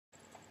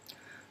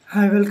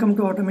Hi, welcome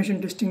to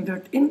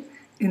automation-testing.in.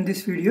 In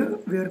this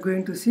video, we are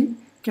going to see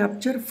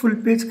capture full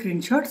page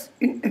screenshots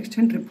in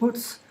Extent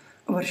Reports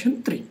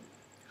version 3.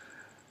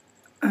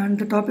 And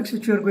the topics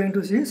which we are going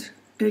to see is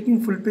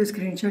taking full page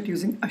screenshot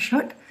using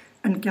Ashot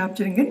and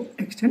capturing in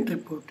Extent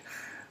Report.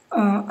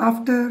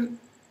 After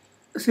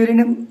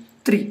Selenium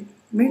 3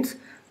 means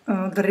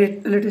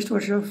the latest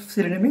version of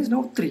Selenium is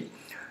now 3.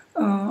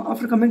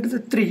 After coming to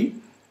the 3,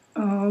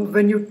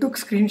 when you took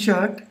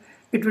screenshot,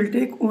 it will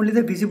take only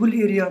the visible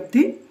area of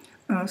the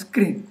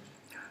screen.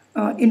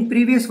 In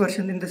previous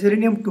version, in the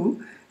Selenium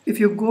 2, if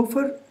you go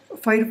for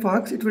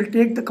Firefox, it will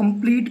take the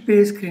complete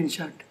page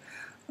screenshot.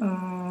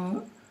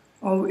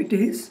 How it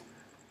is,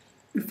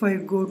 if I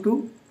go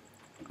to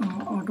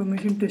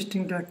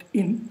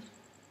automation-testing.in,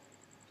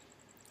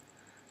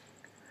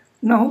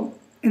 now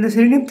in the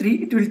Selenium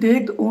 3, it will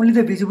take only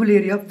the visible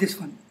area of this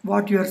one.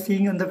 What you are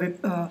seeing on the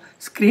web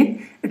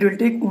screen, it will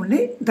take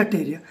only that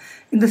area.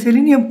 In the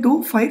Selenium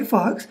 2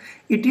 Firefox,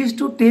 it is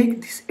to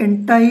take this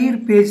entire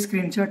page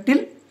screenshot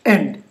till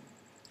end.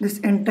 This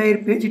entire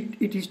page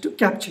it is to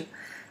capture.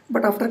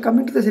 But after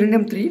coming to the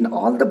Selenium 3, in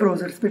all the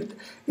browsers, with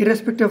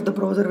irrespective of the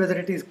browser, whether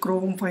it is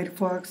Chrome,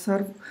 Firefox,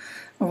 or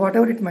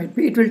whatever it might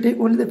be, it will take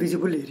only the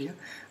visible area.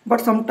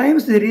 But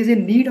sometimes there is a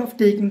need of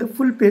taking the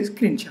full page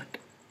screenshot.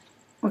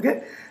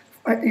 Okay,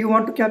 you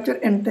want to capture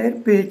entire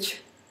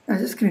page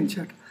as a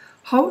screenshot.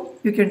 How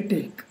you can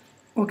take?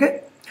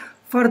 Okay,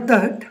 for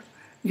that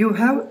you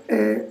have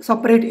a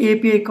separate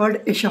API called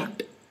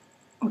Ashot.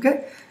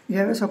 Okay, you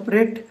have a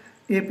separate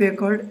API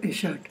called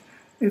Ashot.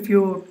 If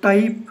you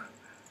type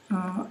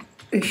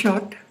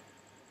Ashot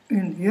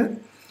in here,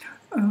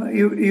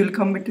 you'll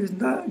come it in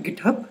the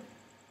GitHub.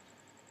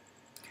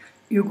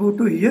 You go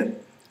to here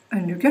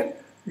and you can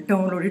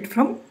download it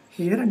from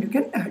here and you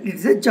can add it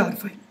as a jar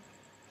file.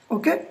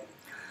 Okay,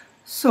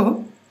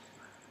 so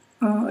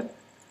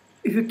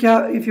if you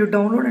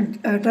download and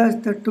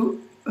attach that to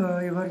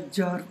your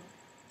jar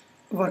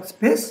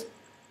workspace,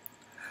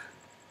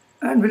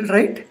 and we'll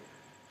write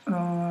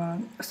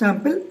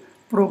sample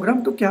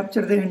program to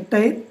capture the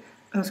entire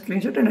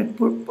screenshot and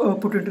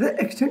put into the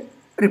Extent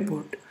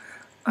report.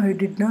 I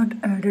did not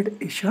added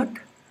Ashot.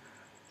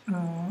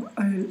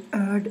 I'll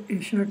add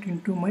Ashot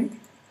into my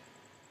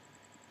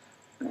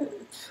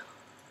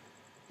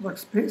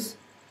workspace.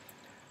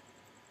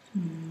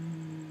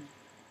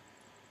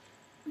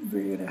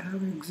 Where I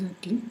have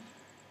exactly,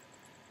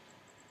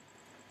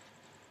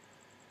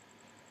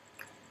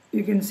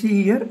 you can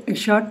see here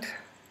Ashot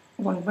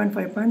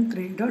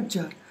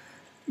 1.5.3.jar.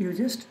 you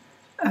just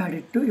add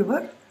it to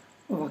your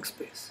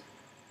workspace.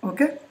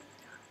 Okay,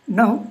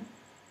 now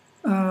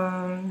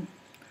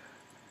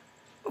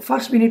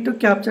first we need to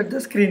capture the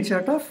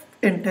screenshot of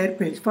entire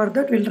page. For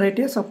that we'll write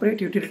a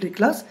separate utility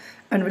class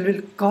and we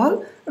will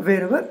call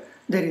wherever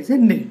there is a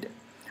need.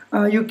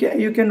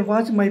 You can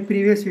watch my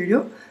previous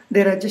video.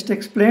 There I just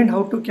explained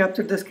how to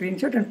capture the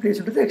screenshot and place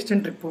into the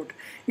Extent report.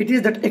 It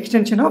is that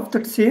extension of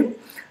that same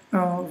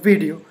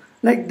video.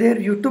 Like there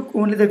you took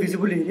only the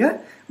visible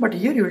area, but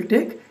here you will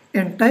take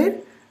entire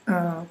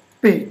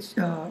page,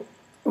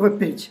 web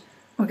page.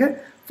 Okay,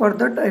 for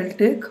that I'll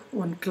take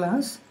one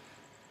class.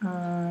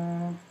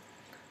 I'll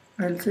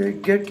say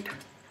get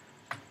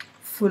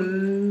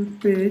full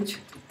page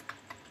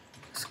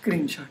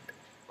screenshot.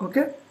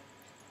 Okay,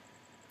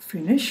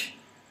 finish.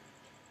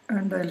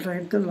 And I'll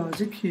write the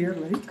logic here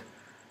like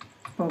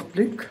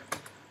public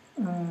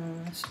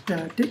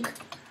static.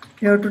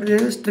 You have to do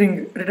a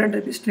string, return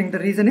type is string. The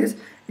reason is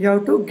you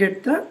have to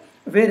get the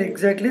where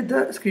exactly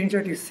the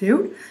screenshot is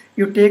saved.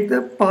 You take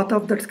the path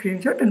of that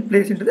screenshot and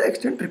place into the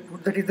Extent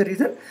report. That is the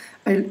reason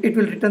it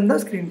will return the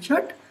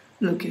screenshot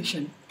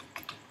location.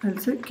 I'll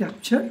say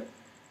capture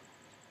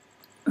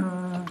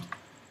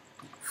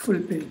full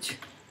page.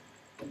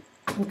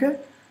 Okay,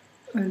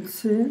 I'll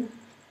say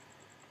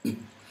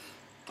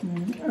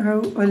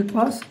I'll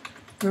pass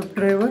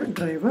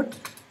WebDriver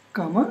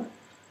comma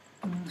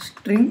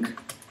string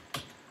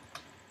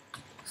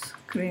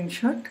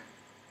screenshot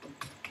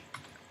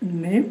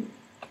name,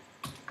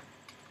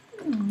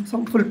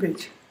 some full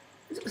page,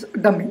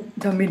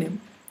 dummy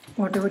name,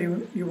 whatever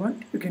you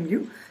want you can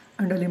give,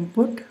 and I'll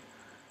import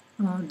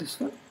this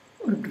one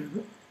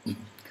WebDriver.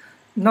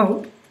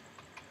 Now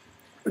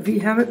we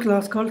have a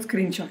class called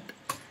screenshot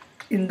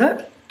in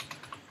the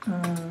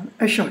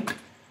Ashot.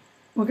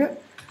 Okay,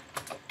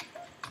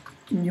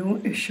 new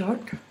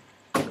Ashot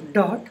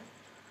dot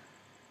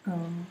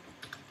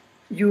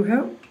you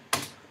have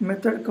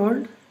method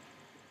called,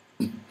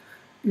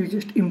 you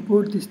just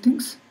import these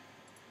things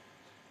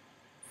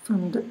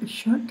from the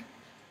Ashot.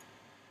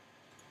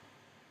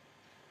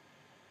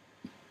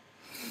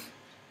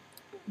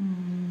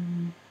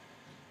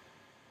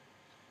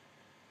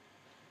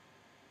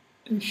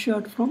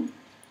 Ashot from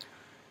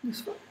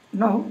this one.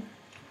 Now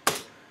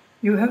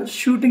you have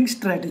shooting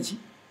strategy.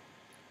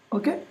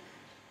 Okay,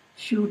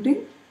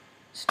 shooting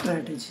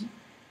strategy.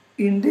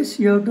 In this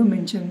you have to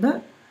mention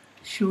the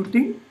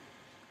shooting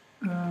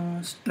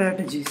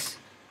strategies.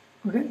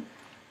 Okay,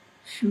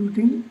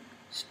 shooting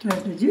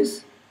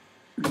strategies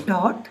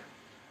dot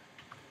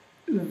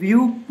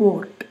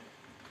viewport,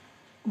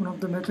 one of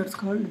the methods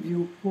called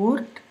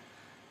viewport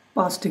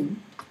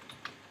pasting,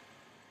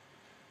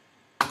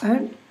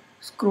 and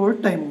scroll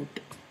timeout,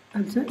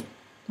 I'll say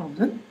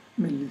 1000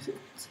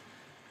 milliseconds.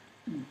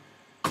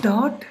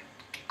 Dot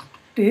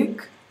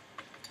take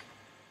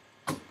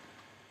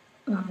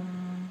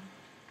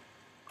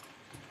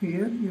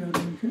here you have to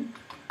mention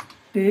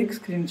take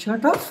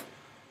screenshot of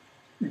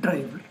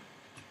driver.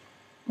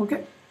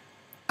 Okay,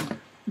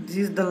 this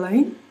is the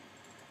line.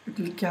 It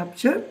will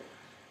capture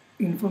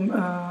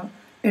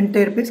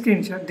entire page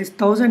screenshot. This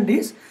 1000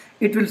 is,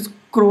 it will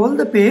scroll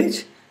the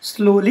page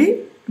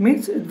slowly,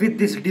 means with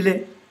this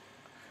delay.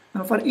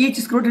 For each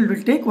scroll it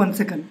will take 1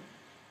 second.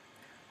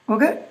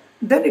 Okay,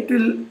 then it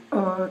will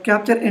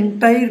capture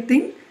entire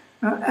thing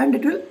and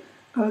it will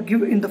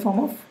give in the form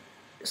of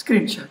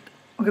screenshot.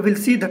 Okay, we'll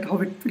see that how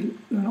it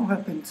will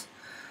happens.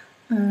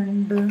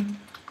 And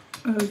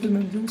I have to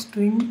mention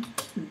string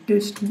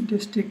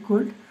dest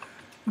equal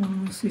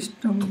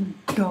system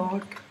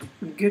dot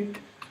get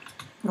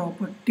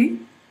property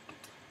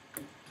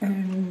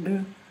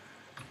and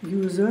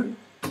user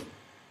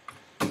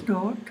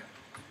dot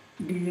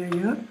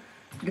dir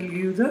will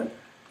give the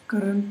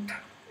current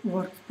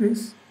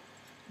workspace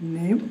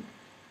name,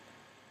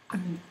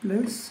 and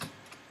plus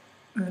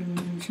I'll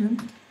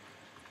mention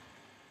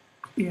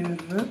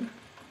error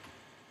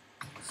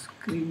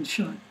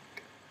screenshot.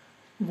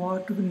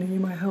 What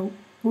name I have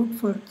put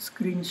for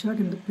screenshot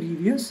in the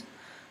previous,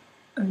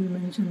 I will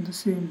mention the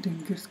same thing,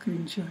 get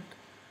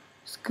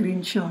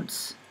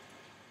screenshots.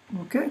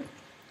 Okay,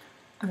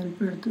 I'll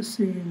put the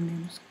same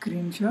name,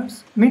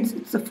 screenshots, means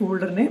it's a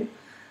folder name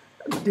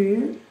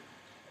there,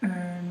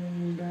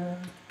 and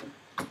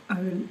I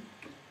will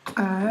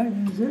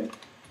add as a,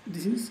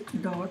 this is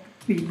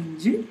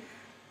 .png,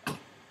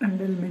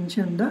 and I'll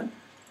mention the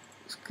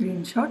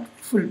screenshot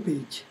full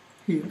page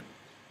here.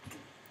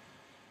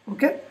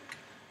 Okay,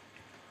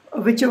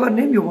 whichever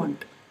name you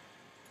want,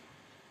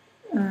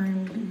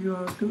 and you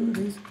have to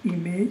raise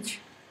image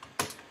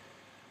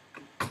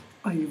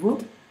io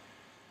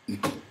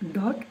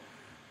dot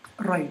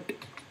write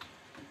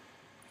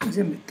as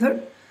a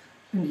method,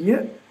 and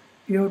here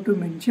you have to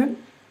mention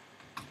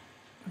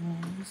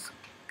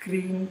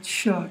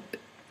screenshot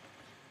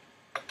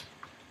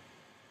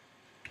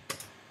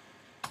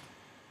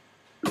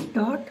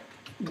dot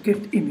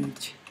get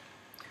image,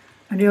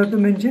 and you have to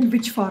mention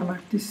which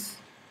format this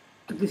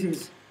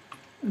is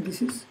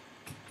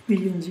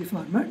PNG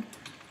format,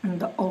 and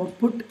the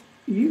output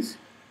is,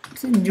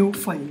 it's a new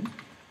file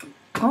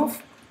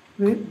of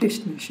where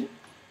destination.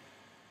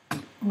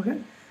 Okay,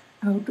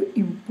 I have to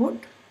import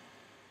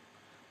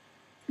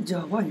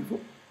Java IO.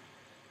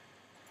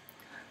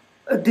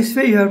 This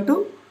way you have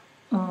to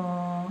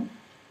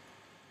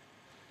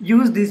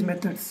use these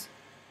methods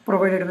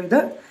provided by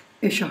the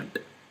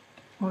Ashot.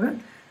 Okay,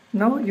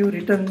 now you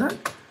return the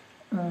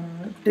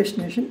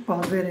destination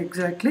path where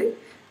exactly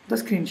the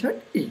screenshot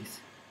is.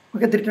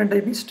 Okay, the return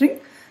type is string,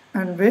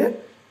 and where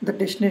the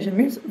destination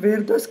means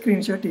where the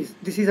screenshot is.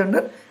 This is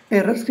under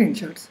error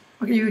screenshots.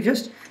 Okay, you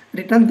just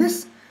return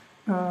this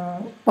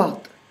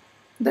path,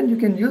 then you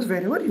can use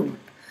wherever you want.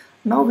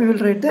 Now we will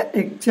write the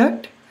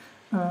exact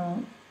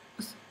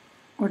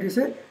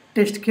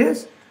test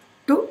case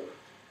to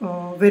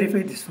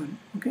verify this one.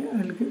 Okay,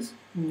 I'll guess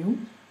new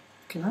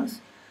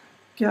class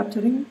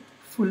capturing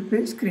full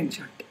page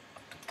screenshot.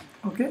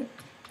 Okay,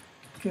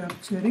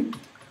 capturing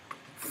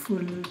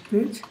full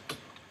page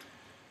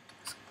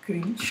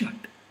screenshot,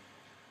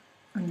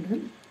 and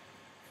then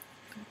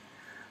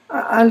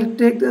I'll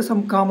take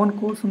some common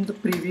code from the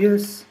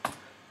previous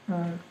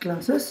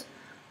classes.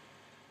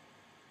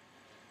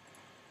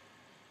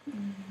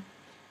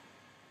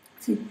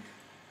 See,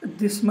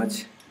 this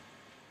much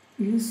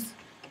is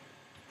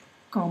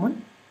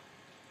common,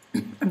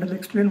 and I'll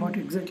explain what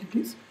exactly it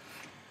is.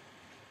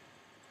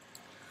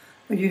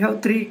 You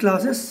have 3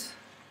 classes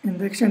in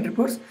the extend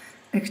reports: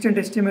 extend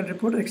HTML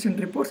report, extend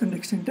reports, and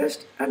extend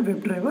test, and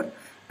WebDriver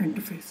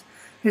interface.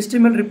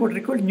 HTML report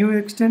record new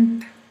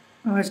extend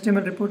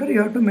HTML reporter.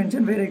 You have to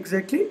mention where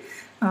exactly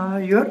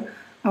you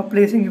are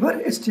placing your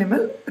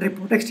HTML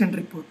report, extend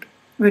report,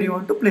 where you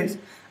want to place.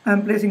 I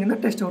am placing in the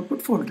test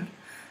output folder.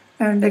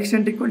 And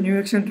extend equal new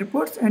extend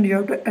reports, and you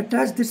have to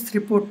attach this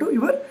report to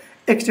your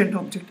extend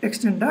object,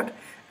 extend dot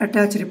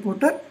attach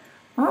reporter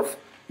of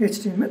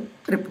HTML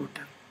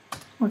reporter.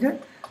 Okay,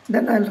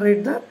 then I'll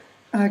write the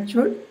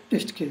actual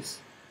test case.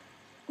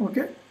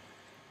 Okay,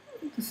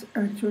 this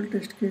actual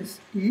test case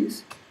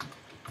is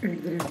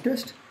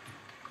test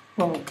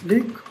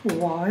public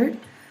void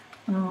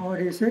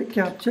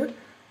capture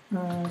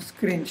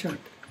screenshot.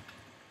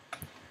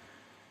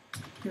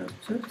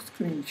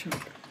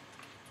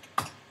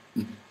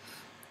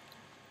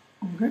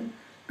 Okay,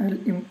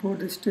 I'll import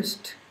this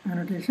test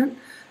annotation,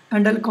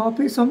 and I'll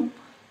copy some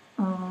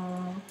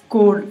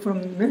code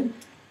from the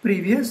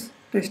previous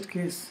test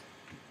case.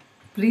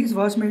 Please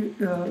watch my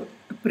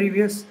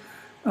previous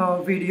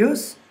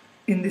videos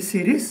in this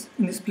series,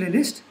 in this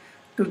playlist,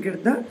 to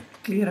get the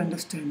clear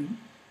understanding.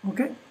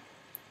 Okay,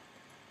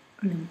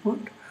 I'll import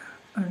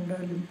and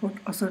I'll import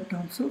Ashot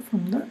also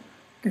from the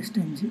test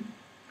engine,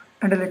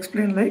 and I'll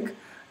explain like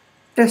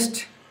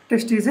test.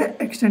 Test is a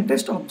extend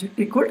test object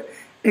equal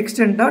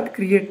extend dot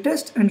create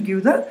test and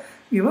give the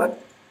your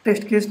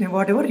test case name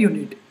whatever you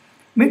need.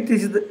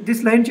 Means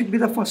this line should be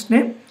the first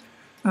name,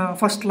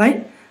 first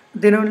line,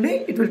 then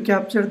only it will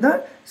capture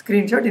the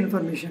screenshot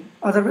information,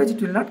 otherwise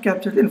it will not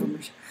capture the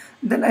information.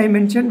 Then I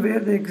mentioned where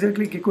the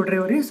exactly Gecko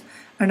driver is,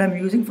 and I'm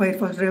using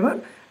Firefox driver,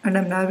 and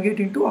I'm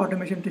navigating to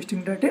automation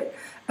testing data,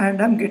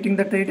 and I'm getting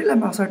the title,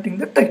 I'm asserting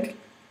the title.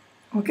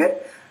 Okay,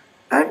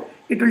 and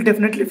it will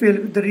definitely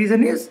fail. The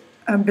reason is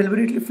I'm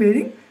deliberately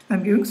failing,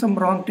 I'm giving some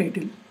wrong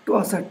title to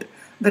assert.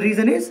 The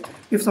reason is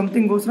if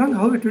something goes wrong,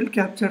 how it will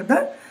capture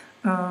the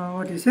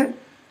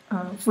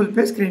full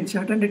page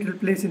screenshot, and it will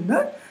place in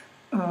the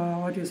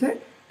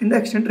in the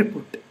extend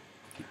report.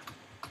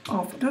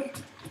 After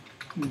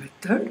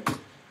method,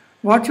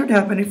 what should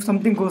happen if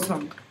something goes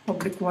wrong?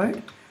 Public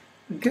void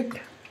get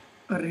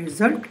a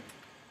result,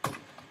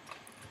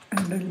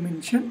 and I'll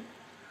mention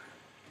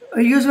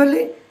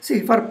usually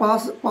see for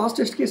past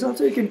test case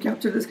also you can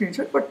capture the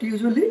screenshot, but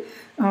usually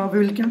we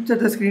will capture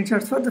the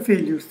screenshots for the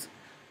failures.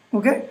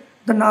 Okay,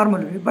 the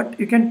normal way, but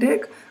you can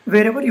take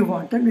wherever you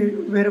want,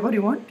 and wherever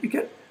you want you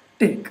can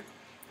take.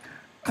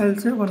 I'll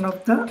say one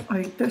of the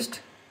iTest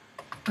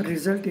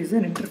result is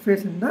an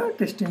interface in the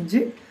test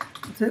engine.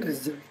 It's a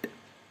result.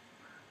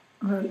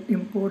 I'll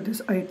import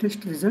this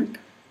iTest result.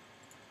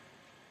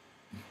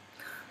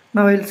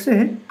 Now I'll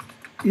say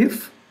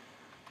if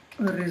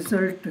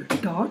result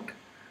dot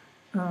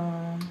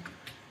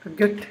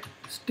get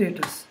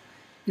status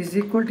is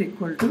equal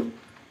to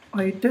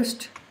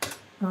iTest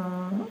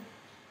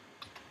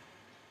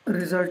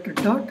result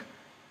dot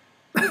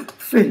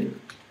failure.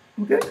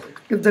 Okay,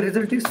 if the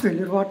result is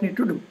failure, what need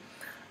to do?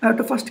 I have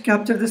to first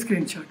capture the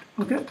screenshot.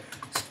 Okay,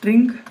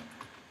 string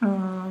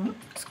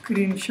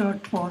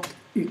screenshot path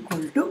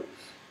equal to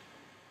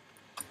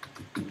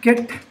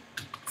get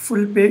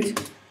full page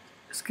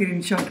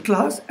screenshot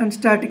class and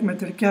static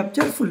method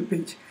capture full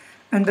page,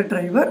 and the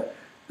driver,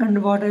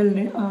 and what I'll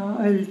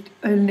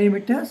name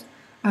it as,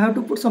 I have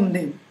to put some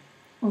name.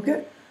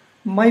 Okay,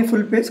 my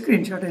full page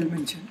screenshot I'll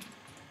mention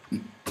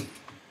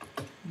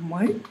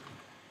my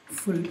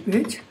full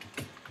page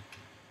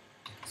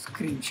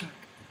screenshot.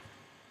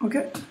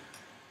 Okay,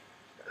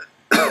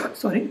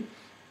 sorry,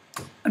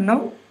 and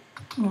now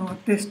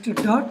test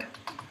dot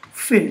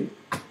fail.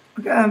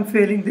 Okay, I am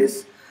failing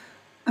this,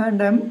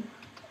 and I'm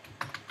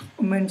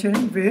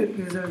mentioning where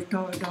result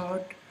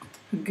dot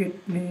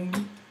get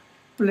name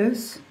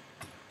plus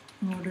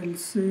what I'll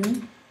say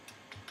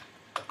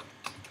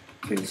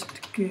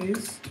test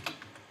case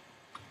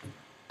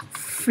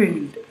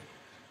failed,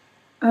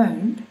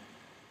 and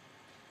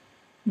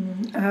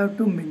I have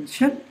to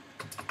mention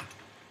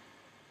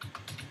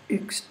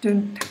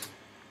extend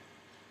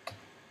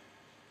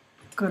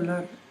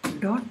color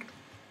dot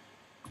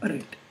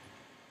red.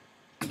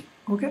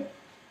 Okay,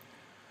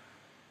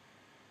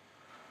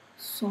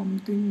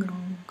 something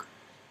wrong,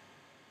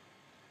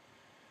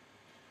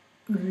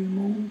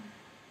 remove.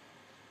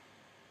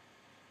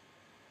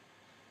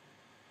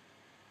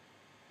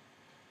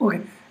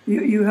 Okay,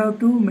 you have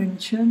to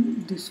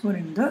mention this one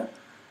in the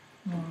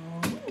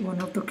one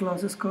of the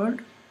classes called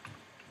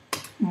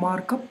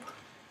markup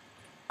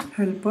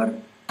helper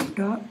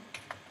dot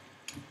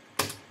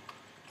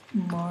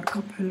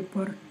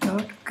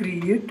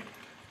create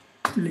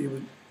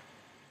label.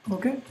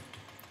 Okay,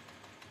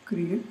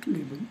 create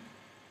label,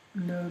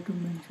 and I have to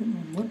mention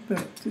one more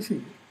parenthesis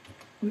here.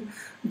 Okay.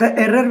 The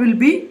error will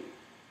be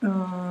I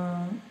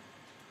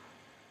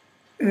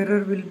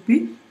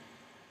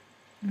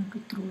have to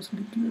throws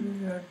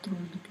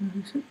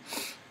declaration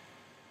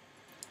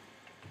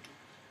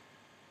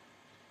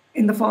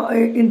in the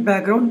in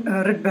background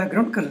red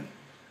background color,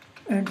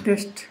 and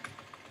test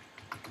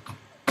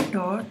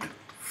dot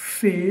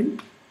fail,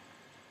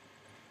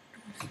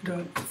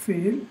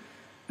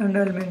 and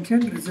I'll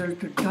mention result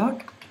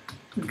dot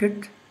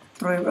get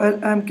throw.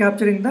 I'm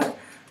capturing the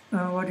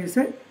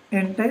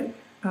entire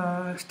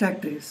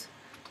stack trace.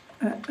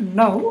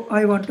 Now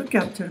I want to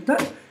capture the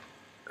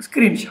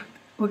screenshot.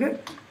 Okay,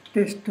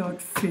 test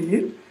dot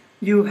fail.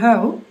 You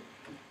have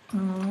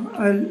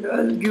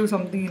I'll give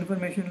something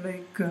information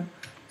like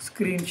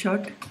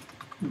screenshot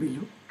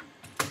below.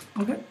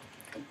 Okay,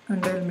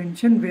 and I'll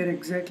mention where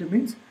exactly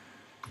means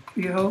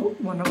you have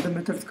one of the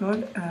methods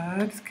called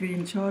add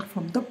screenshot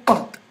from the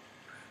path,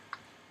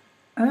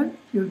 and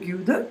you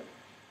give the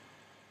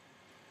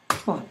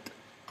path.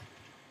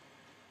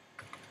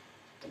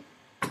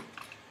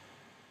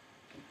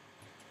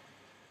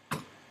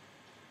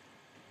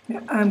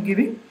 Yeah, I am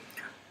giving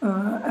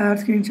add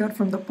screenshot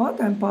from the path.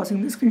 I am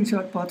passing the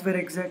screenshot path where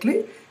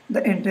exactly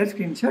the entire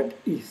screenshot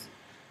is.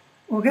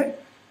 Okay,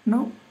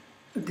 now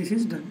this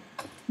is done.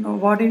 Now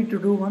what you need to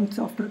do once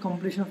after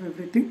completion of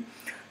everything,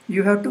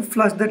 you have to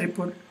flush the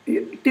report.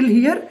 Till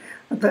here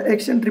the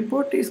extend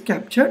report is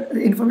captured,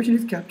 the information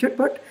is captured,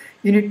 but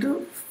you need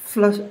to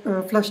flush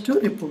to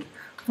report.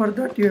 For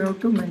that you have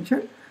to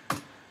mention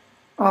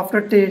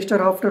after test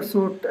or after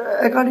suit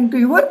according to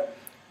your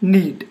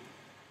need.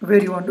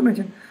 where you want to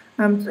mention.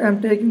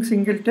 I'm taking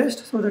single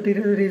test, so that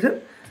is the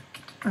reason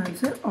I'll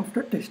say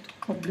after test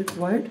public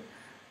void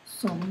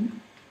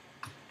some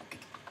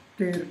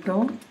tear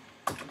down.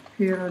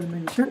 Here I'll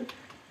mention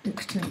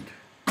extend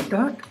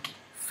dot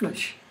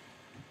flush.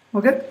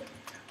 Okay,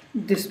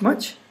 this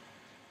much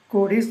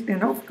code is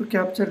enough to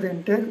capture the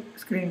entire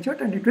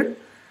screenshot, and it will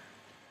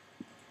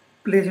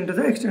place into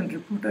the extend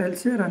report. I'll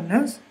say run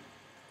as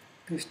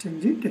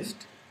test-ng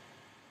test.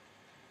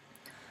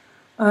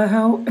 I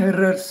have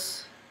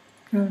errors.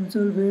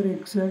 Cancel where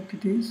exact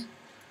it is.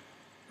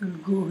 I'll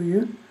go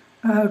here.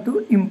 I have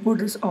to import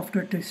this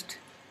after test.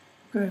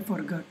 Okay, I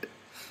forgot.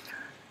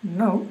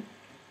 Now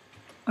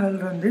I'll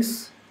run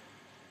this.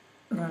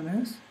 Run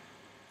as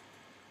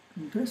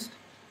test.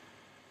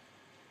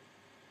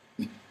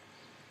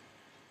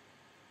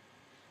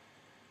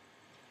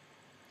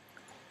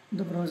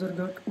 The browser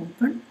got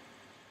opened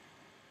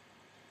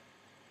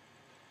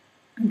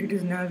and it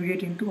is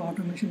navigating to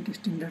automation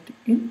testing that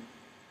in.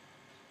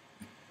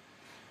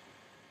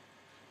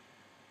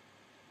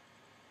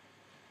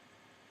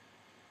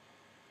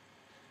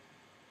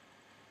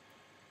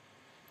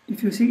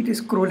 If you see, it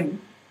is scrolling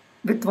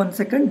with 1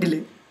 second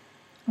delay.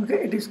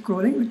 Okay, it is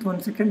scrolling with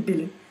 1 second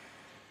delay.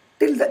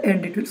 Till the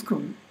end it will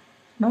scroll.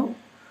 Now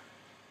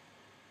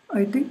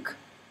I think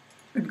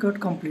it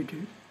got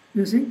completed.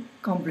 You see,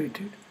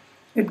 completed.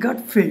 It got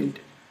failed.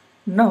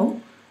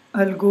 Now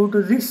I'll go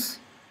to this.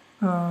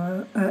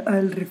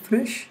 I'll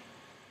refresh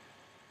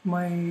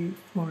my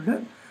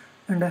folder,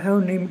 and I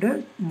have named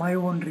as my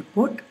own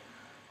report.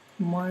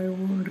 My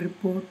own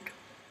report.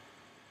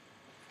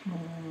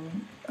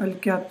 I'll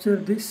capture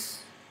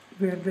this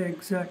where the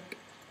exact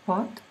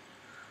path.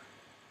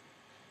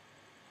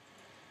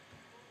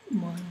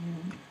 My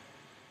own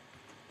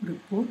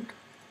report.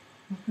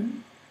 Okay,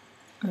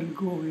 I'll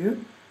go here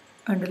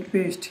and I'll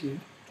paste here.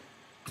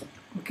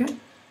 Okay,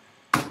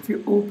 if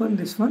you open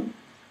this one,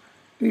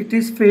 it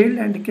is failed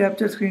and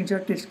capture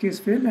screenshot test case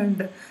failed,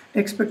 and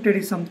expected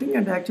is something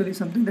and actually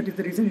something. That is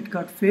the reason it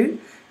got failed.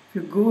 If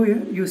you go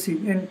here, you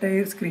see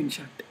entire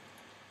screenshot.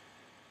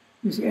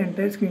 You see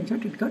entire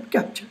screenshot, it got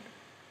captured.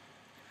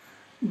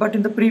 But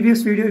in the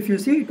previous video, if you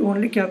see, it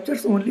only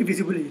captures only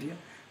visible area,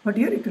 but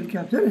here it will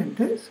capture the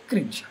entire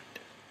screenshot.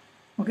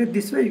 Okay,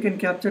 this way you can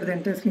capture the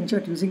entire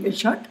screenshot using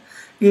Ashot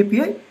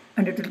API,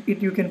 and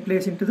you can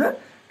place into the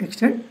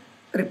extend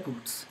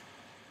reports.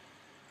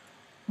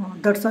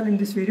 That's all in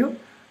this video.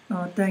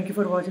 Thank you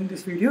for watching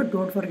this video.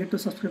 Don't forget to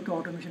subscribe to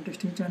Automation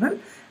Testing channel,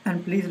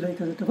 and please like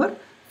us at our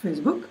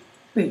Facebook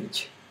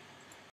page.